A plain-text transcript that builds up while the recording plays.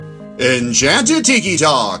Enchanted Tiki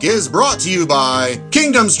Talk is brought to you by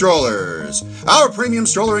Kingdom Strollers. Our premium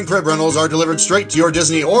stroller and crib rentals are delivered straight to your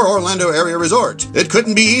Disney or Orlando area resort. It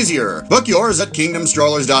couldn't be easier. Book yours at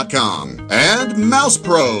kingdomstrollers.com. And Mouse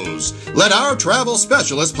Pros. Let our travel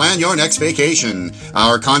specialist plan your next vacation.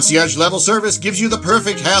 Our concierge level service gives you the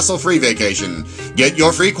perfect hassle-free vacation. Get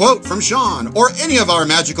your free quote from Sean or any of our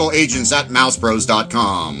magical agents at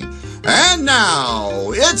mousepros.com. And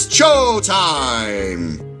now, it's Cho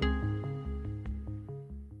time!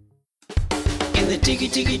 In the tiki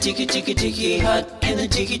tiki tiki tiki tiki hut, in the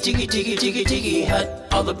tiki tiki tiki tiki tiki hut,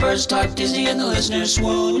 all the birds talk Disney and the listeners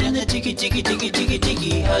swoon. In the tiki tiki tiki tiki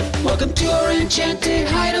tiki hut, welcome to our enchanted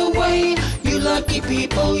hideaway, you lucky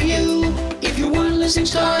people, you. If you weren't listening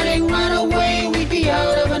starting right away, we'd be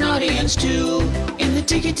out of an audience too. In the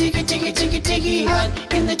tiki tiki tiki tiki tiki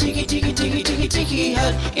hut, in the tiki tiki tiki tiki tiki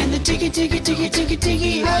hut, in the tiki tiki tiki tiki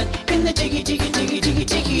tiki hut, in the tiki tiki tiki tiki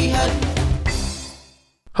tiki hut.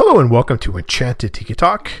 Hello and welcome to Enchanted Tiki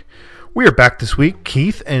Talk. We are back this week.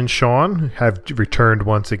 Keith and Sean have returned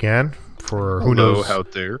once again for who knows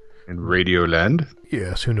out there in Radioland.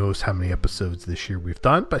 Yes, who knows how many episodes this year we've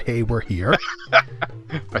done, but hey, we're here.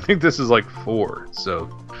 I think this is like 4, so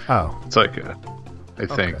it's like I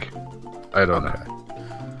think. Okay. I don't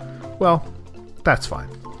know. Well, that's fine.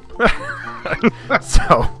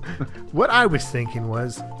 So, what I was thinking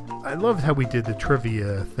was, I loved how we did the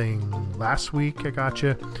trivia thing last week. I got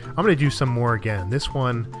you. I'm going to do some more again. This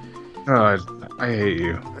one... I hate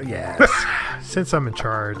you. Yes. Since I'm in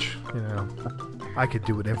charge, I could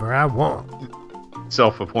do whatever I want.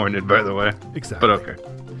 Self-appointed, by the way. Exactly. But okay.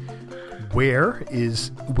 Where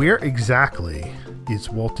exactly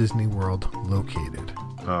is Walt Disney World located?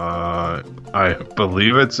 I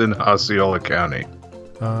believe it's in Osceola County.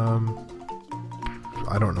 I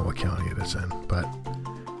don't know what county it is in, but...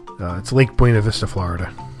 it's Lake Buena Vista,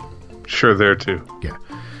 Florida. Sure, there too. Yeah.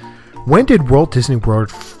 When did Walt Disney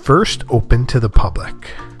World first open to the public?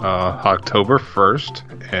 October 1st,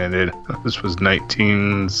 and this was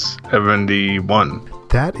 1971.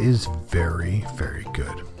 That is very, very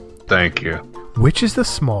good. Thank you. Which is the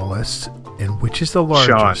smallest and which is the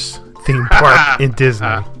largest theme park in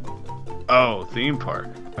Disney? Theme park.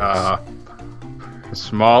 The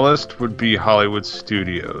smallest would be Hollywood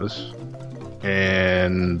Studios.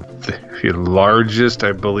 And the largest,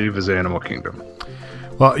 I believe, is Animal Kingdom.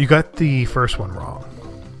 Well, you got the first one wrong.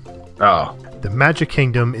 Oh. The Magic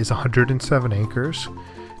Kingdom is 107 acres,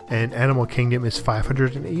 and Animal Kingdom is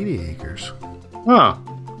 580 acres. Huh.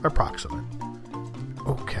 Approximate.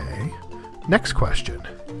 Okay. Next question.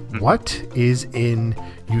 What is in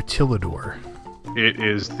Utilidor? It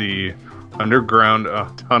is the underground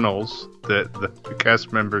tunnels that the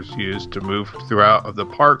cast members use to move throughout the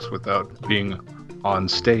parks without being on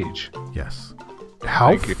stage. Yes.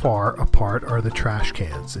 How far apart are the trash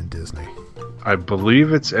cans in Disney? I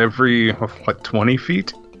believe it's every, 20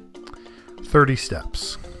 feet? 30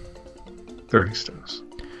 steps. 30 steps.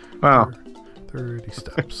 Wow. 30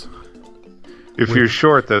 steps. If you're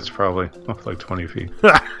short, that's probably like 20 feet.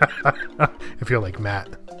 If you're like Matt.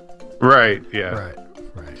 Right, yeah. Right.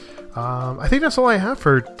 I think that's all I have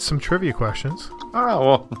for some trivia questions.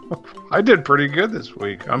 Oh, well, I did pretty good this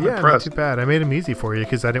week. I'm impressed. Not too bad. I made them easy for you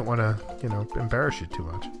because I didn't want to, embarrass you too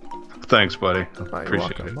much. Thanks, buddy.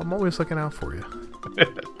 Appreciate it. I'm always looking out for you.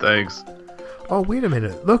 Thanks. Oh, wait a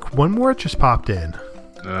minute. Look, one more just popped in.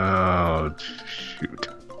 Oh, shoot.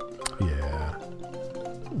 Yeah.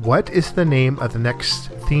 What is the name of the next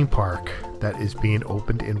theme park that is being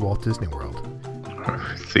opened in Walt Disney World?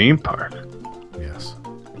 Theme park? Yes.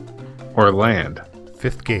 Or land?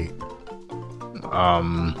 Fifth Gate.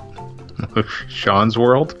 Sean's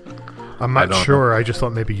World? I'm not sure. I just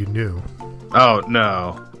thought maybe you knew. Oh,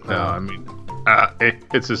 no. I mean,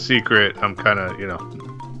 it's a secret. I'm kind of,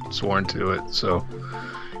 sworn to it. So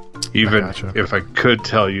even if I could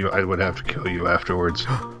tell you, I would have to kill you afterwards.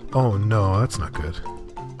 Oh, no. That's not good.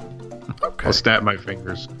 Okay. I'll snap my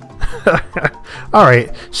fingers. All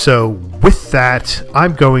right. So with that,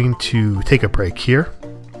 I'm going to take a break here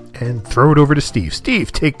and throw it over to Steve.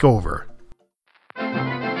 Steve, take over.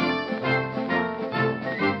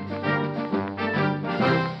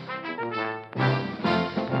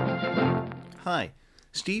 Hi,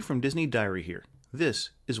 Steve from Disney Diary here.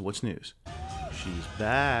 This is What's News. She's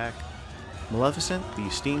back. Maleficent, the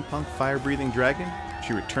steampunk fire-breathing dragon,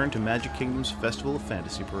 she returned to Magic Kingdom's Festival of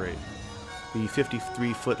Fantasy Parade. The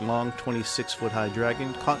 53-foot-long, 26-foot-high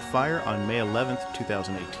dragon caught fire on May 11th,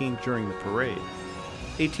 2018 during the parade.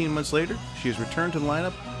 18 months later, she has returned to the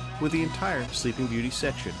lineup with the entire Sleeping Beauty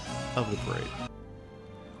section of the parade.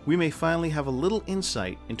 we may finally have a little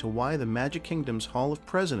insight into why the Magic Kingdom's Hall of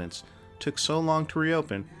Presidents took so long to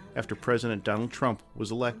reopen after President Donald Trump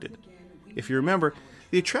was elected. If you remember,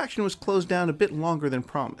 the attraction was closed down a bit longer than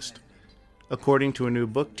promised. According to a new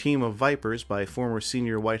book, Team of Vipers, by former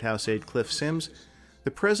senior White House aide Cliff Sims,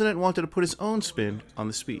 the president wanted to put his own spin on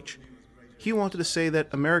the speech. He wanted to say that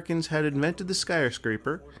Americans had invented the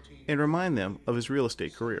skyscraper and remind them of his real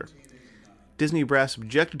estate career. Disney brass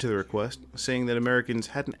objected to the request, saying that Americans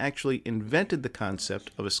hadn't actually invented the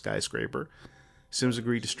concept of a skyscraper. Sims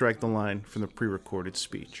agreed to strike the line from the pre-recorded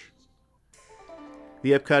speech.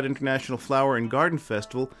 The Epcot International Flower and Garden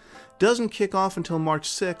Festival doesn't kick off until March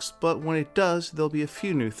 6th, but when it does, there'll be a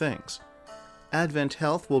few new things. Advent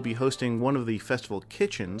Health will be hosting one of the festival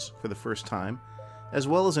kitchens for the first time, as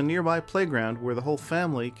well as a nearby playground where the whole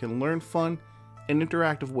family can learn fun and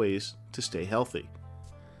interactive ways to stay healthy.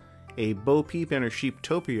 A Bo Peep and her sheep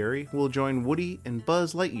topiary will join Woody and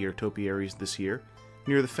Buzz Lightyear topiaries this year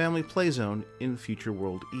near the Family Play Zone in Future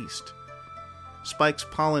World East. Spike's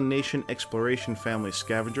Pollen Nation Exploration Family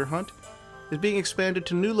Scavenger Hunt is being expanded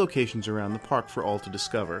to new locations around the park for all to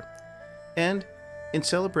discover. And, in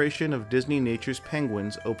celebration of Disney Nature's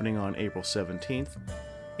Penguins opening on April 17th,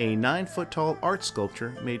 a 9-foot-tall art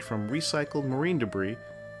sculpture made from recycled marine debris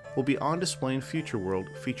will be on display in Future World,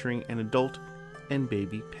 featuring an adult and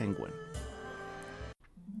baby penguin.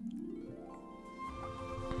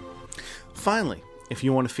 Finally, if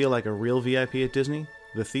you want to feel like a real VIP at Disney,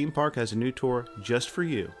 the theme park has a new tour just for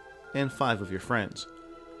you and 5 of your friends.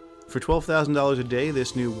 For $12,000 a day,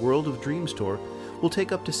 this new World of Dreams tour will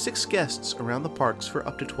take up to 6 guests around the parks for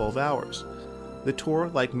up to 12 hours. The tour,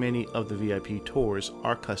 like many of the VIP tours,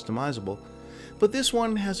 are customizable, but this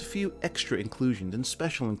one has a few extra inclusions and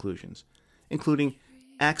special inclusions, including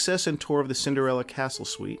access and tour of the Cinderella Castle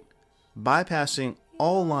Suite, bypassing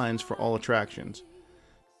all lines for all attractions,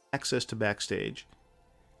 access to backstage,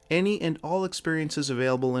 any and all experiences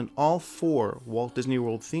available in all 4 Walt Disney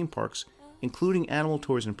World theme parks, including animal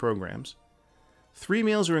tours and programs. 3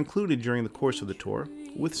 meals are included during the course of the tour,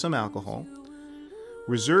 with some alcohol,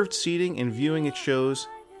 reserved seating and viewing at shows,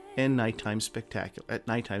 and nighttime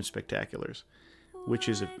spectaculars, which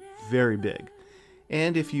is very big.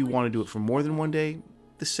 And if you want to do it for more than one day,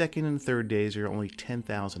 the second and third days are only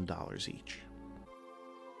 $10,000 each.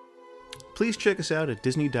 Please check us out at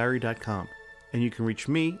DisneyDiary.com, and you can reach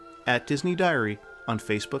me at Disney Diary on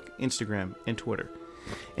Facebook, Instagram, and Twitter.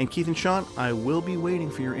 And Keith and Sean, I will be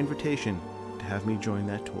waiting for your invitation to have me join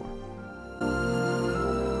that tour.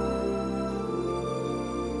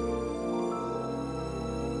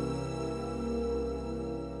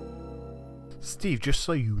 Steve, just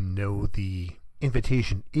so you know, the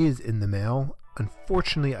invitation is in the mail.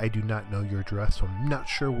 Unfortunately, I do not know your address, so I'm not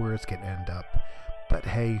sure where it's going to end up. But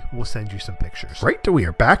hey, we'll send you some pictures. Right, we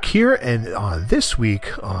are back here, and this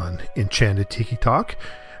week on Enchanted Tiki Talk,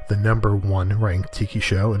 the #1 ranked tiki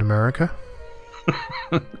show in America.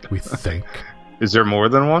 We think. Is there more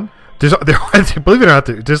than one? There, believe it or not,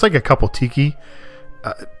 there's like a couple tiki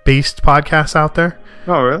based podcasts out there.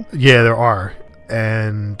 Oh, really? Yeah, there are.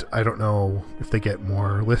 And I don't know if they get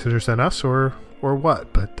more listeners than us or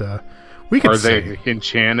what, but we can see. Are they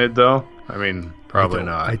enchanted, though? I mean, probably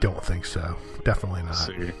not. I don't think so. Definitely not.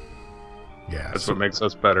 See. Yeah. That's what makes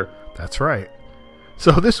us better. That's right.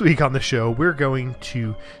 So this week on the show, we're going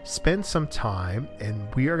to spend some time,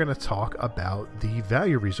 and we are going to talk about the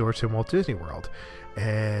value resorts in Walt Disney World.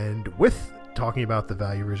 And with talking about the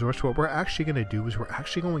value resorts, what we're actually going to do is we're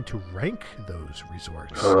actually going to rank those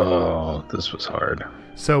resorts. Oh, this was hard.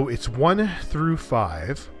 So it's 1 through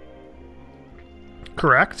 5.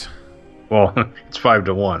 Correct? Well, it's 5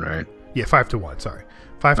 to 1, right? Yeah, 5 to 1. Sorry,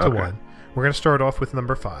 5 to 1. We're going to start off with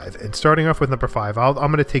number 5, and starting off with number 5, I'm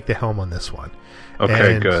going to take the helm on this one.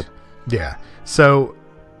 Okay, good. Yeah. So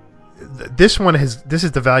this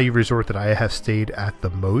is the value resort that I have stayed at the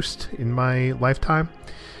most in my lifetime.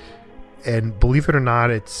 And believe it or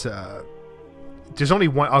not, it's there's only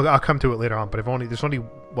one. I'll come to it later on,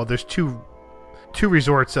 but there's two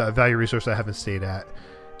resorts, value resorts I haven't stayed at,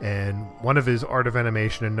 and one of is Art of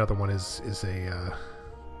Animation, and another one is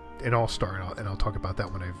an All-Star, and I'll talk about that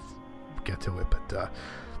when I get to it. But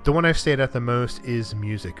the one I've stayed at the most is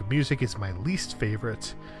Music. Music is my least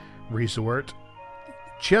favorite resort,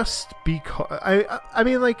 just because I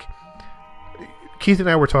mean, like, Keith and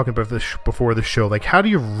I were talking about this before the show. Like, how do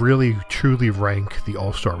you really, truly rank the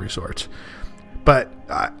All-Star resorts? But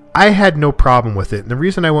I had no problem with it. And the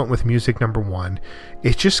reason I went with Music #1,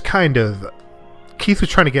 it's just kind of... Keith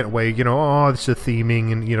was trying to get away, it's the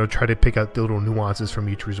theming and, try to pick out the little nuances from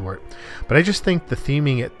each resort. But I just think the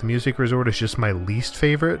theming at the Music Resort is just my least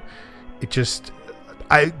favorite.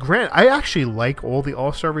 I actually like all the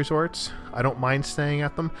All-Star resorts. I don't mind staying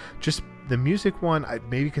at them. Just the music one,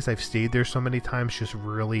 maybe because I've stayed there so many times, just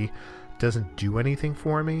really doesn't do anything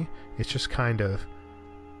for me. It's just kind of,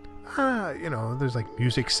 there's like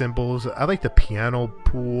music symbols. I like the piano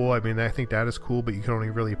pool. I mean, I think that is cool, but you can only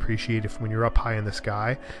really appreciate it when you're up high in the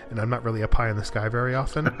sky, and I'm not really up high in the sky very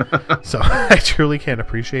often, so I truly can't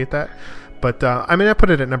appreciate that. But I put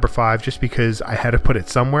it at number 5 just because I had to put it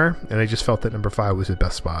somewhere, and I just felt that number 5 was the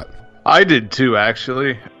best spot. I did too,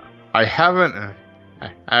 actually. I haven't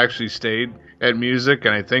actually stayed at music,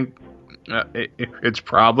 and I think it's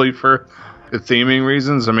probably for the theming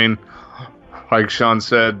reasons. I mean, like Sean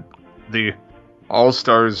said, the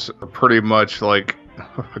All-Stars are pretty much like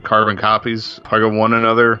carbon copies of one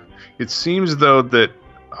another. It seems, though, that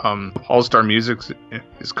All-Star music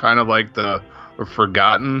is kind of like the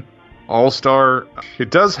forgotten All-Star.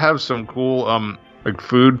 It does have some cool like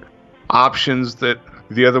food options that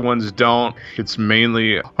the other ones don't. It's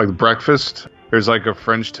mainly like breakfast. There's like a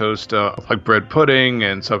French toast, like bread pudding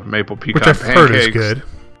and some maple pecan pancakes. Which I've heard is good.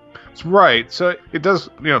 It's right. So it does,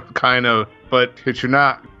 kind of, but you're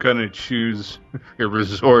not going to choose your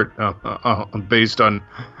resort based on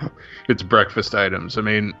its breakfast items. I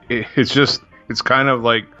mean, it's kind of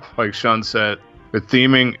like Sean said, the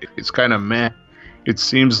theming, it's kind of meh. It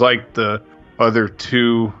seems like the other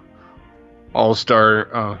two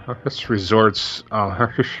All-Star resorts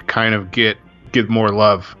kind of get more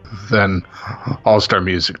love than All-Star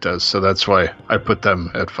music does. So that's why I put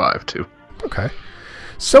them at 5 too. Okay.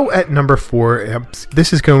 So at number 4,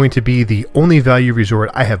 this is going to be the only value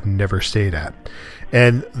resort I have never stayed at.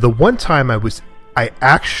 And the one time I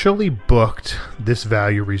actually booked this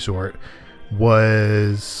value resort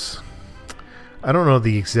was, I don't know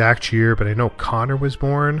the exact year, but I know Connor was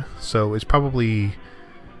born. So it's probably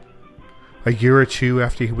a year or two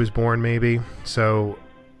after he was born, maybe. So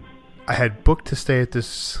I had booked to stay at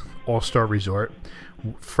this All-Star resort.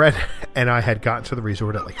 Fred and I had gotten to the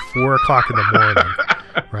resort at like 4 o'clock in the morning.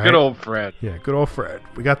 Right? Good old Fred. Yeah, good old Fred.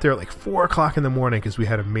 We got there at like 4 o'clock in the morning because we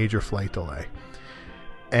had a major flight delay.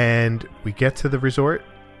 And we get to the resort,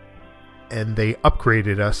 and they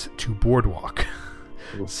upgraded us to Boardwalk.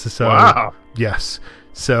 So, wow. Yes.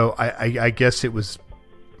 So I guess it was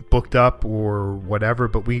booked up or whatever,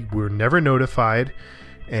 but we were never notified.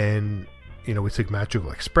 And, we took Magical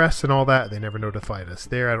Express and all that. They never notified us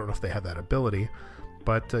there. I don't know if they have that ability.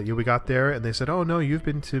 But we got there, and they said, oh, no, you've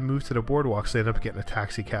been moved to the Boardwalk. So they ended up getting a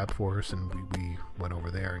taxi cab for us, and we went over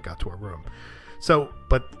there and got to our room. So,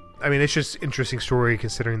 but, I mean, it's just an interesting story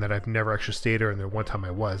considering that I've never actually stayed there, and the one time I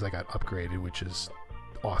got upgraded, which is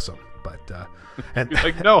awesome. But, and you're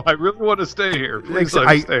like, no, I really want to stay here. Please let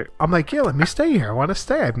me stay. I'm like, yeah, let me stay here. I want to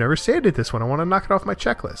stay. I've never stayed at this one. I want to knock it off my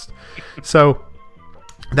checklist. So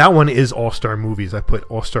that one is All-Star Movies. I put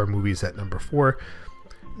All-Star Movies at number 4.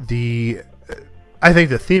 I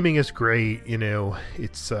think the theming is great. It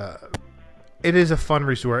is a fun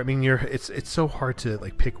resort. I mean, it's so hard to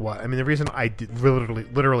like pick what. I mean, the reason I did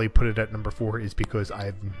literally put it at number 4 is because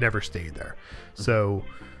I've never stayed there. So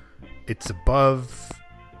it's above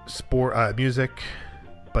sport music,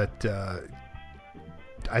 but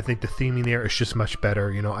I think the theming there is just much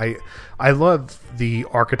better. I love the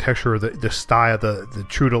architecture, the style, the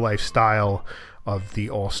true to life style of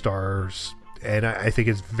the All-Stars. And I think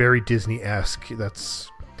it's very Disney-esque.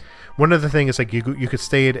 That's one of the things. Like you could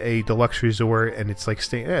stay at a deluxe resort, and it's like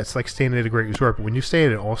staying at a great resort. But when you stay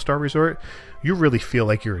at an All-Star resort, you really feel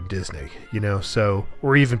like you're in Disney. So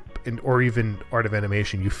or even Art of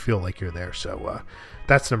Animation, you feel like you're there. So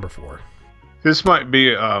that's number 4. This might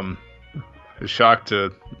be a shock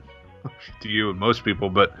to you and most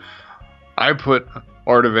people, but I put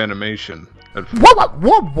Art of Animation at 4.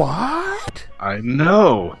 What? I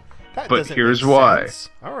know. But here's why.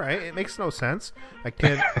 All right, it makes no sense. I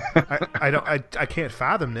can't. I can't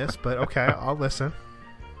fathom this. But okay, I'll listen.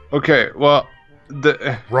 Okay, well,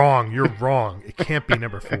 wrong. You're wrong. It can't be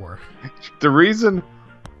number 4. The reason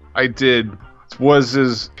I did was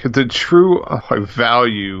the true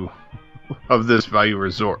value of this value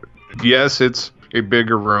resort. Yes, it's a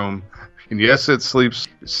bigger room, and yes, it sleeps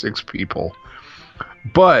 6 people,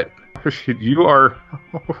 but you are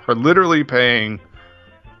literally paying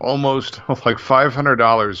almost like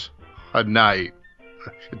 $500 a night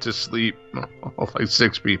to sleep like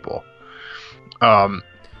 6 people.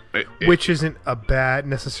 Which isn't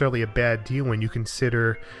necessarily a bad deal when you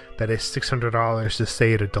consider that it's $600 to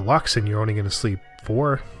stay at a deluxe and you're only going to sleep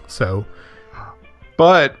 4. So,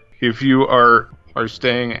 but if you are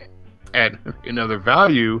staying at another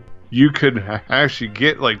value, you could actually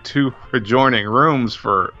get like 2 adjoining rooms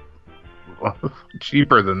for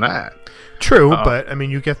cheaper than that. True, but I mean,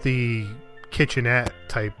 you get the kitchenette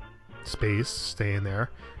type space staying there.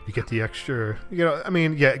 You get the extra, I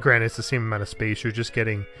mean, yeah, granted, it's the same amount of space. You're just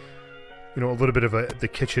getting, a little bit of the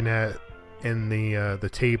kitchenette and the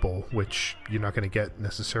table, which you're not going to get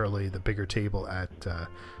necessarily the bigger table at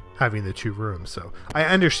having the 2 rooms. So I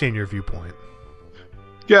understand your viewpoint.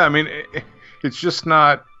 Yeah, I mean, it's just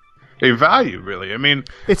not a value, really. I mean,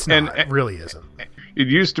 it's not. It really isn't. It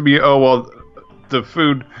used to be, oh, well, the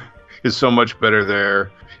food is so much better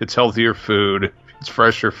there. It's healthier food. It's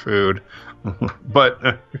fresher food.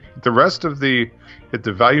 But the rest of the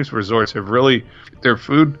values resorts have really, their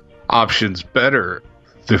food options better.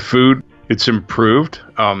 The food, it's improved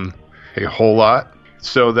a whole lot.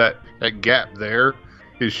 So that gap there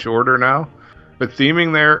is shorter now. The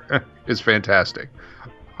theming there is fantastic.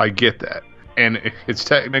 I get that. And it's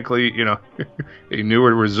technically, a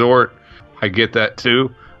newer resort. I get that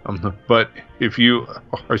too. But if you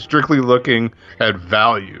are strictly looking at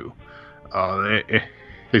value,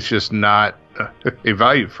 it's just not a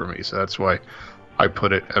value for me. So that's why I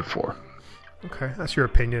put it at 4. Okay, that's your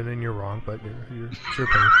opinion, and you're wrong, but it's your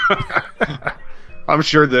opinion. I'm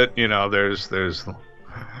sure that there's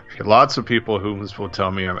lots of people who will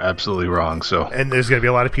tell me I'm absolutely wrong. So, and there's going to be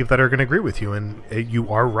a lot of people that are going to agree with you, and you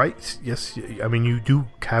are right. Yes, I mean, you do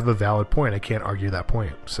have a valid point. I can't argue that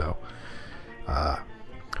point. So,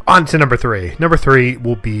 on to number 3. Number 3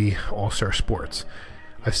 will be All-Star Sports.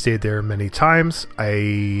 I've stayed there many times.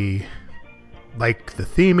 I like the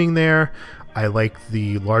theming there. I like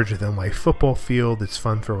the larger-than-life football field. It's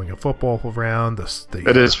fun throwing a football around.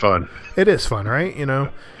 It is fun. It is fun, right?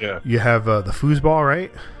 Yeah. You have the foosball,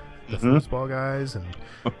 right? The foosball guys, and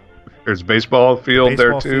there's baseball field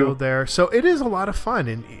there too. So it is a lot of fun,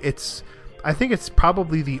 and I think it's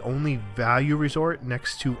probably the only value resort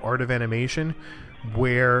next to Art of Animation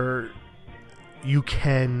where you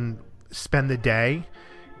can spend the day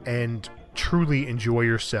and truly enjoy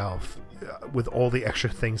yourself with all the extra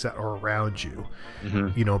things that are around you.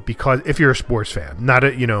 Because if you're a sports fan,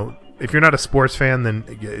 if you're not a sports fan, then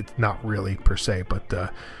it's not really per se,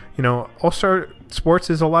 but All-Star Sports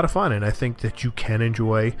is a lot of fun, and I think that you can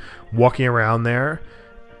enjoy walking around there,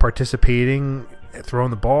 participating,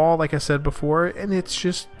 throwing the ball, like I said before, and it's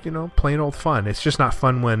just, plain old fun. It's just not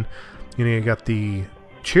fun when, you got the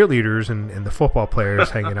cheerleaders and the football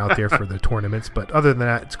players hanging out there for the tournaments, but other than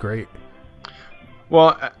that, it's great.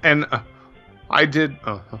 Well, and I did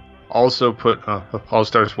also put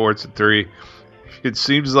All-Star Sports at 3. It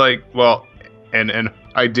seems like, well, and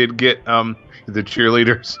I did get the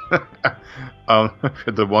cheerleaders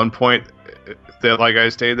at the one point that I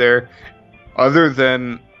stayed there. Other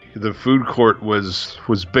than the food court was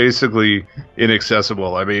basically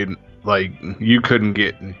inaccessible. I mean, you couldn't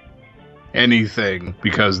get anything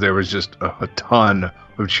because there was just a ton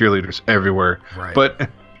of cheerleaders everywhere. Right. But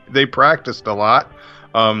they practiced a lot.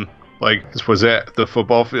 This was at the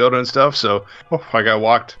football field and stuff. So I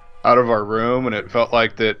walked out of our room and it felt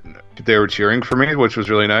like that they were cheering for me, which was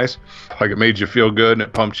really nice. It made you feel good and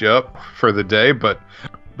it pumped you up for the day. But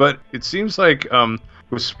it seems like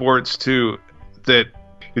with sports too, that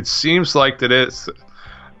it seems like that it's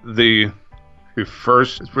the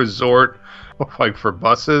first resort for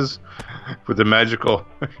buses with the Magical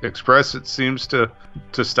Express. It seems to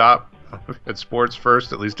stop at sports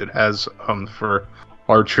first. At least it has for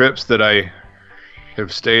our trips that I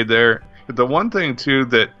have stayed there. The one thing too,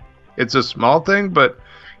 that it's a small thing, but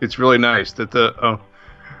it's really nice that the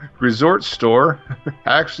resort store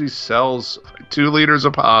actually sells 2 liters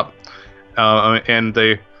of pop, and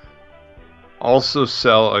they also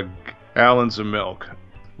sell gallons of milk.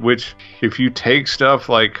 Which, if you take stuff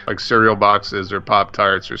like cereal boxes or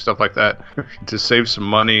Pop-Tarts or stuff like that to save some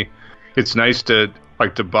money, it's nice to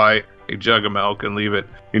buy a jug of milk and leave it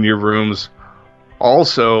in your rooms.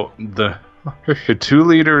 Also, the 2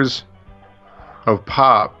 liters of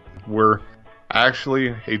pop were actually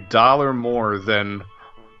 $1 more than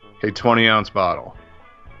a 20-ounce bottle,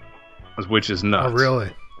 which is nuts. Oh,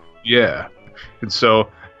 really? Yeah. And so,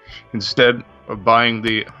 instead of buying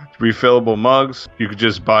the refillable mugs, you could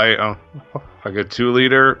just buy a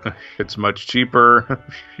 2-liter. It's much cheaper.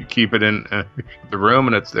 You keep it in the room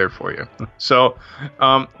and it's there for you. So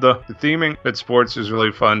the theming at sports is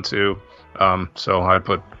really fun too. So I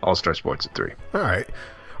put All-Star Sports at 3. All right.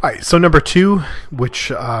 So number 2,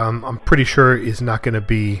 which I'm pretty sure is not going to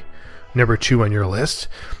be number 2 on your list,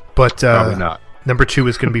 but probably not. Number 2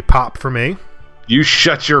 is going to be Pop for me. You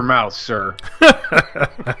shut your mouth, sir.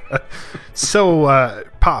 So,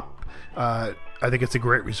 Pop, I think it's a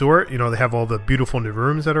great resort. They have all the beautiful new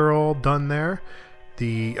rooms that are all done there.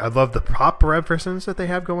 I love the pop references that they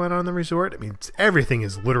have going on in the resort. I mean, everything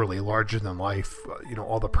is literally larger than life.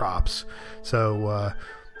 All the props. So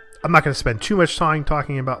I'm not going to spend too much time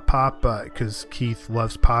talking about pop because Keith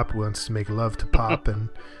loves pop, wants to make love to pop, and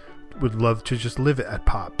would love to just live at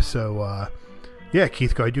pop. So yeah,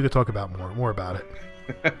 Keith, go ahead. You can talk about more about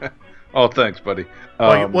it. Oh, thanks, buddy.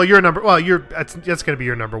 That's going to be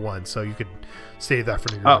your number one, so you could save that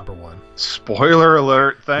for your number one. Spoiler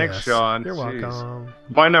alert! Thanks, yes, Sean. You're Jeez. welcome.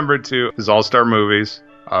 My number 2 is All-Star Movies.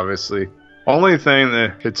 Obviously, only thing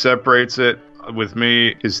that it separates it with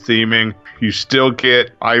me is theming. You still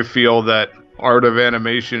get, I feel, that art of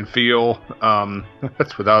animation feel.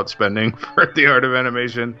 That's without spending for the art of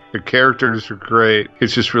animation. The characters are great.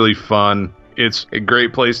 It's just really fun. It's a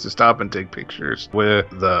great place to stop and take pictures with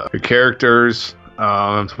the characters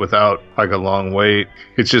without like a long wait.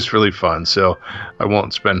 It's just really fun. So I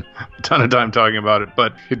won't spend a ton of time talking about it,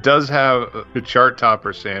 but it does have the chart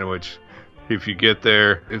topper sandwich. If you get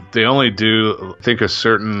there, they only do, I think, a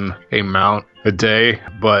certain amount a day,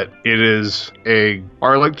 but it is a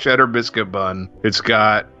garlic cheddar biscuit bun. It's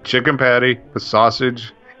got chicken patty with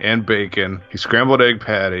sausage and bacon, a scrambled egg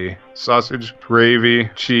patty, sausage,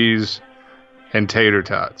 gravy, cheese, and tater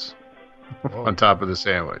tots on top of the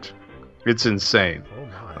sandwich. It's insane.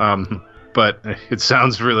 Oh my. But it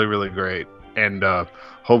sounds really, really great. And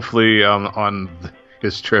hopefully on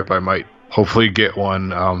this trip I might hopefully get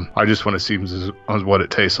one. I just want to see what it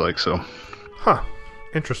tastes like. So,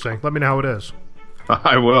 Interesting. Let me know how it is.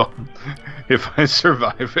 I will. If I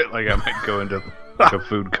survive it, I might go into a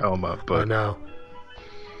food coma. But I know.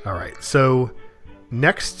 All right. So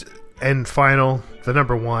next and final, the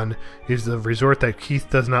number one is the resort that Keith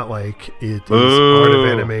does not like. It is Art of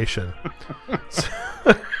Animation.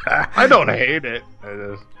 I don't hate it.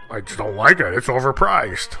 I just don't like it. It's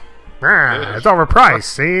overpriced. It's overpriced.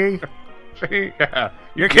 See? Yeah.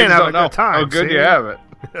 You can't have a good time. How good see? you have it.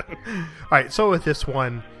 All right. So with this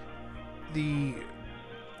one, the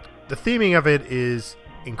theming of it is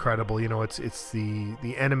incredible. It's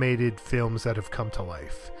the animated films that have come to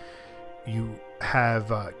life. You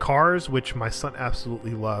have Cars, which my son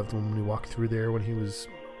absolutely loved when we walked through there when he was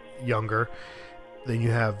younger. Then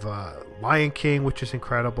you have Lion King, which is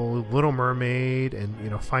incredible, Little Mermaid,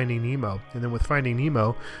 and Finding Nemo. And then with Finding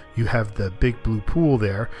Nemo, you have the big blue pool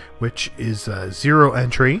there, which is zero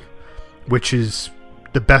entry, which is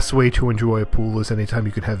the best way to enjoy a pool is anytime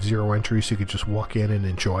you can have zero entry, so you could just walk in and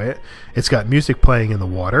enjoy it. It's got music playing in the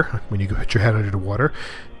water when you put your head under the water.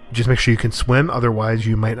 Just make sure you can swim, otherwise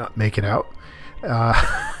you might not make it out.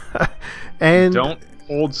 And don't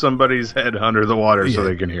hold somebody's head under the water so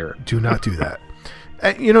they can hear it. Do not do that.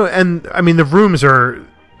 And I mean the rooms are.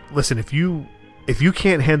 Listen, if you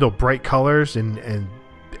can't handle bright colors and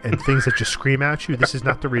things that just scream at you, this is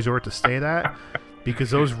not the resort to stay at, because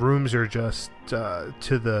those rooms are just to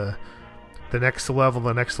the next level,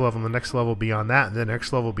 the next level, the next level beyond that, and the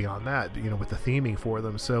next level beyond that. With the theming for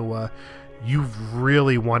them, so. You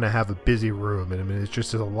really want to have a busy room, and I mean it's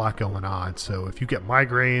just there's a lot going on. So if you get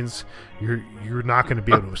migraines, you're not going to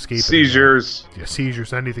be able to escape seizures,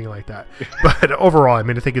 seizures, anything like that. But overall, I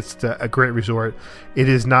mean I think it's a great resort. It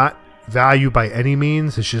is not value by any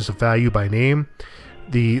means; it's just a value by name.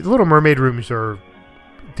 The Little Mermaid rooms are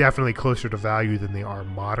definitely closer to value than they are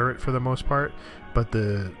moderate for the most part, but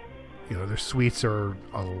their suites are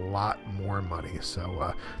a lot more money.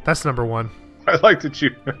 So that's number one. I like that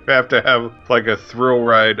you have to have like a thrill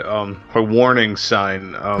ride, a warning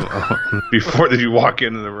sign before that you walk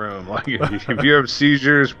into the room. Like if you have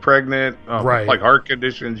seizures, pregnant, right. like heart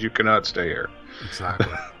conditions, you cannot stay here.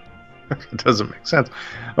 Exactly. It doesn't make sense.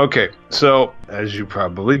 Okay, so as you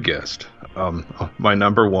probably guessed, my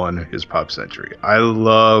number one is Pop Century. I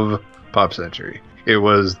love Pop Century. It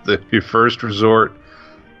was the first resort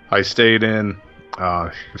I stayed in.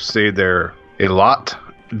 Stayed there a lot.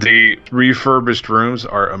 The refurbished rooms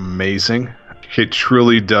are amazing. It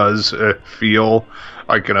truly does feel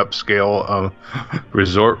like an upscale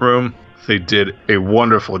resort room. They did a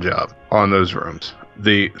wonderful job on those rooms.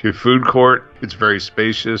 The food court, it's very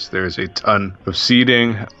spacious. There's a ton of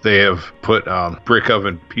seating. They have put brick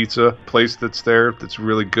oven pizza place that's there that's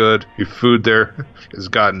really good. The food there has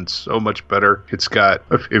gotten so much better. It's got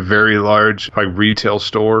a very large retail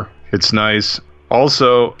store. It's nice.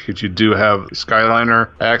 Also, you do have Skyliner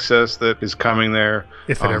access that is coming there.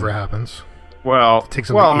 If it ever happens. Well, it takes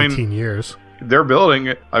about 18 years. they're building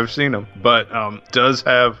it. I've seen them, but does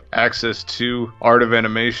have access to Art of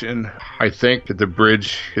Animation. I think that the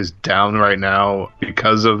bridge is down right now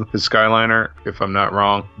because of the Skyliner, if I'm not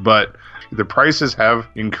wrong. But the prices have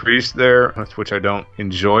increased there, which I don't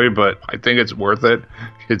enjoy, but I think it's worth it.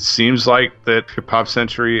 It seems like that Pop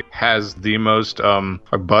Century has the most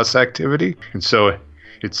bus activity, and so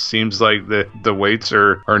it seems like the waits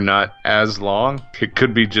are not as long. It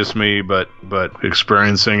could be just me, but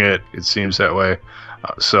experiencing it seems that way.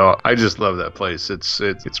 So I just love that place.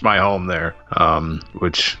 It's my home there,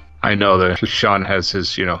 which I know that Sean has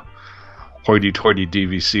his hoity-toity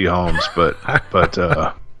DVC homes, but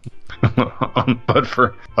but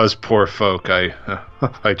for us poor folk, I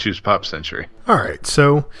choose Pop Century. All right,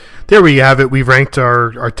 so there we have it. We've ranked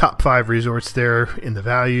our top 5 resorts there in the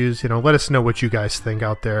values. Let us know what you guys think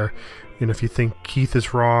out there. If you think Keith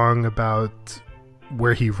is wrong about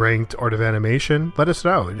where he ranked Art of Animation, let us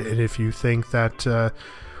know. And if you think that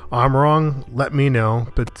I'm wrong, let me know,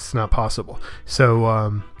 but it's not possible.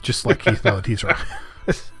 So just let Keith know that he's wrong.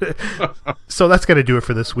 So that's going to do it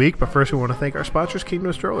for this week. But first, we want to thank our sponsors,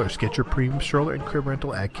 Kingdom Strollers. Get your premium stroller and crib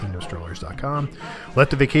rental at kingdomstrollers.com. Let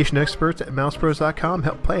the vacation experts at mousepros.com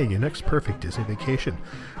help plan your next perfect Disney vacation.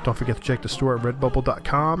 Don't forget to check the store at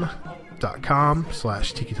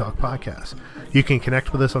redbubble.com/Tiki Talk Podcast. You can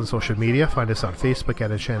connect with us on social media. Find us on Facebook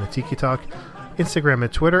at Enchanted Tiki Talk, Instagram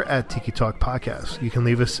and Twitter at Tiki Talk Podcast. You can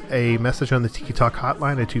leave us a message on the Tiki Talk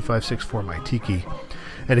hotline at 256-4MyTiki.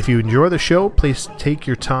 And if you enjoy the show, please take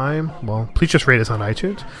your time. Well, please just rate us on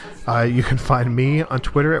iTunes. You can find me on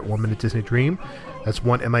Twitter at 1 Minute Disney Dream. That's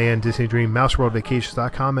 1MIN Disney Dream,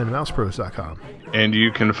 MouseWorldVacations.com, and MousePros.com. And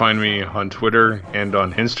you can find me on Twitter and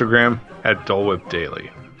on Instagram at Dole Whip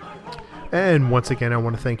Daily. And once again, I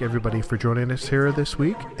want to thank everybody for joining us here this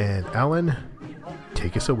week. And Alan,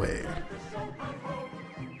 take us away.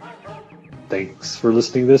 Thanks for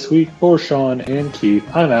listening this week. For Sean and Keith,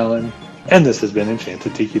 I'm Alan. And this has been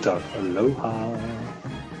Enchanted Tiki Talk. Aloha.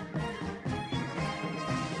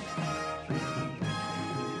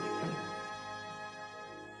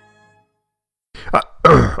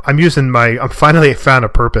 I finally found a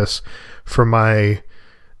purpose for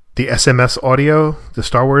the SMS audio, the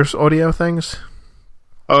Star Wars audio things.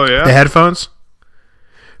 Oh, yeah? The headphones.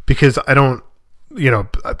 Because I don't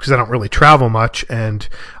really travel much, and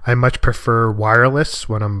I much prefer wireless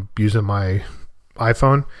when I'm using my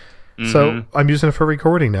iPhone. So I'm using it for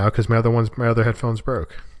recording now because my other headphones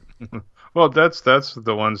broke. Well, that's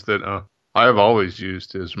the ones that I've always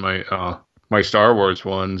used is my Star Wars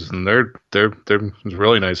ones, and they're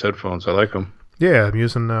really nice headphones. I like them. Yeah, I'm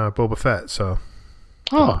using Boba Fett. So.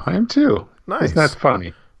 Oh, I am too. Nice. Isn't that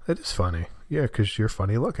funny? It is funny. Yeah, because you're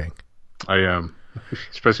funny looking. I am,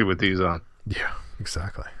 especially with these on. Yeah,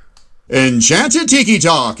 exactly. Enchanted Tiki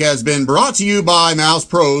Talk has been brought to you by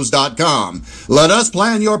mousepros.com. Let us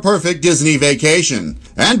plan your perfect Disney vacation.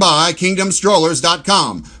 And by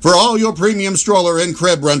kingdomstrollers.com for all your premium stroller and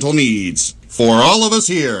crib rental needs. For all of us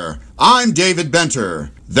here, I'm David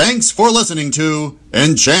Benter. Thanks for listening to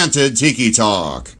Enchanted Tiki Talk.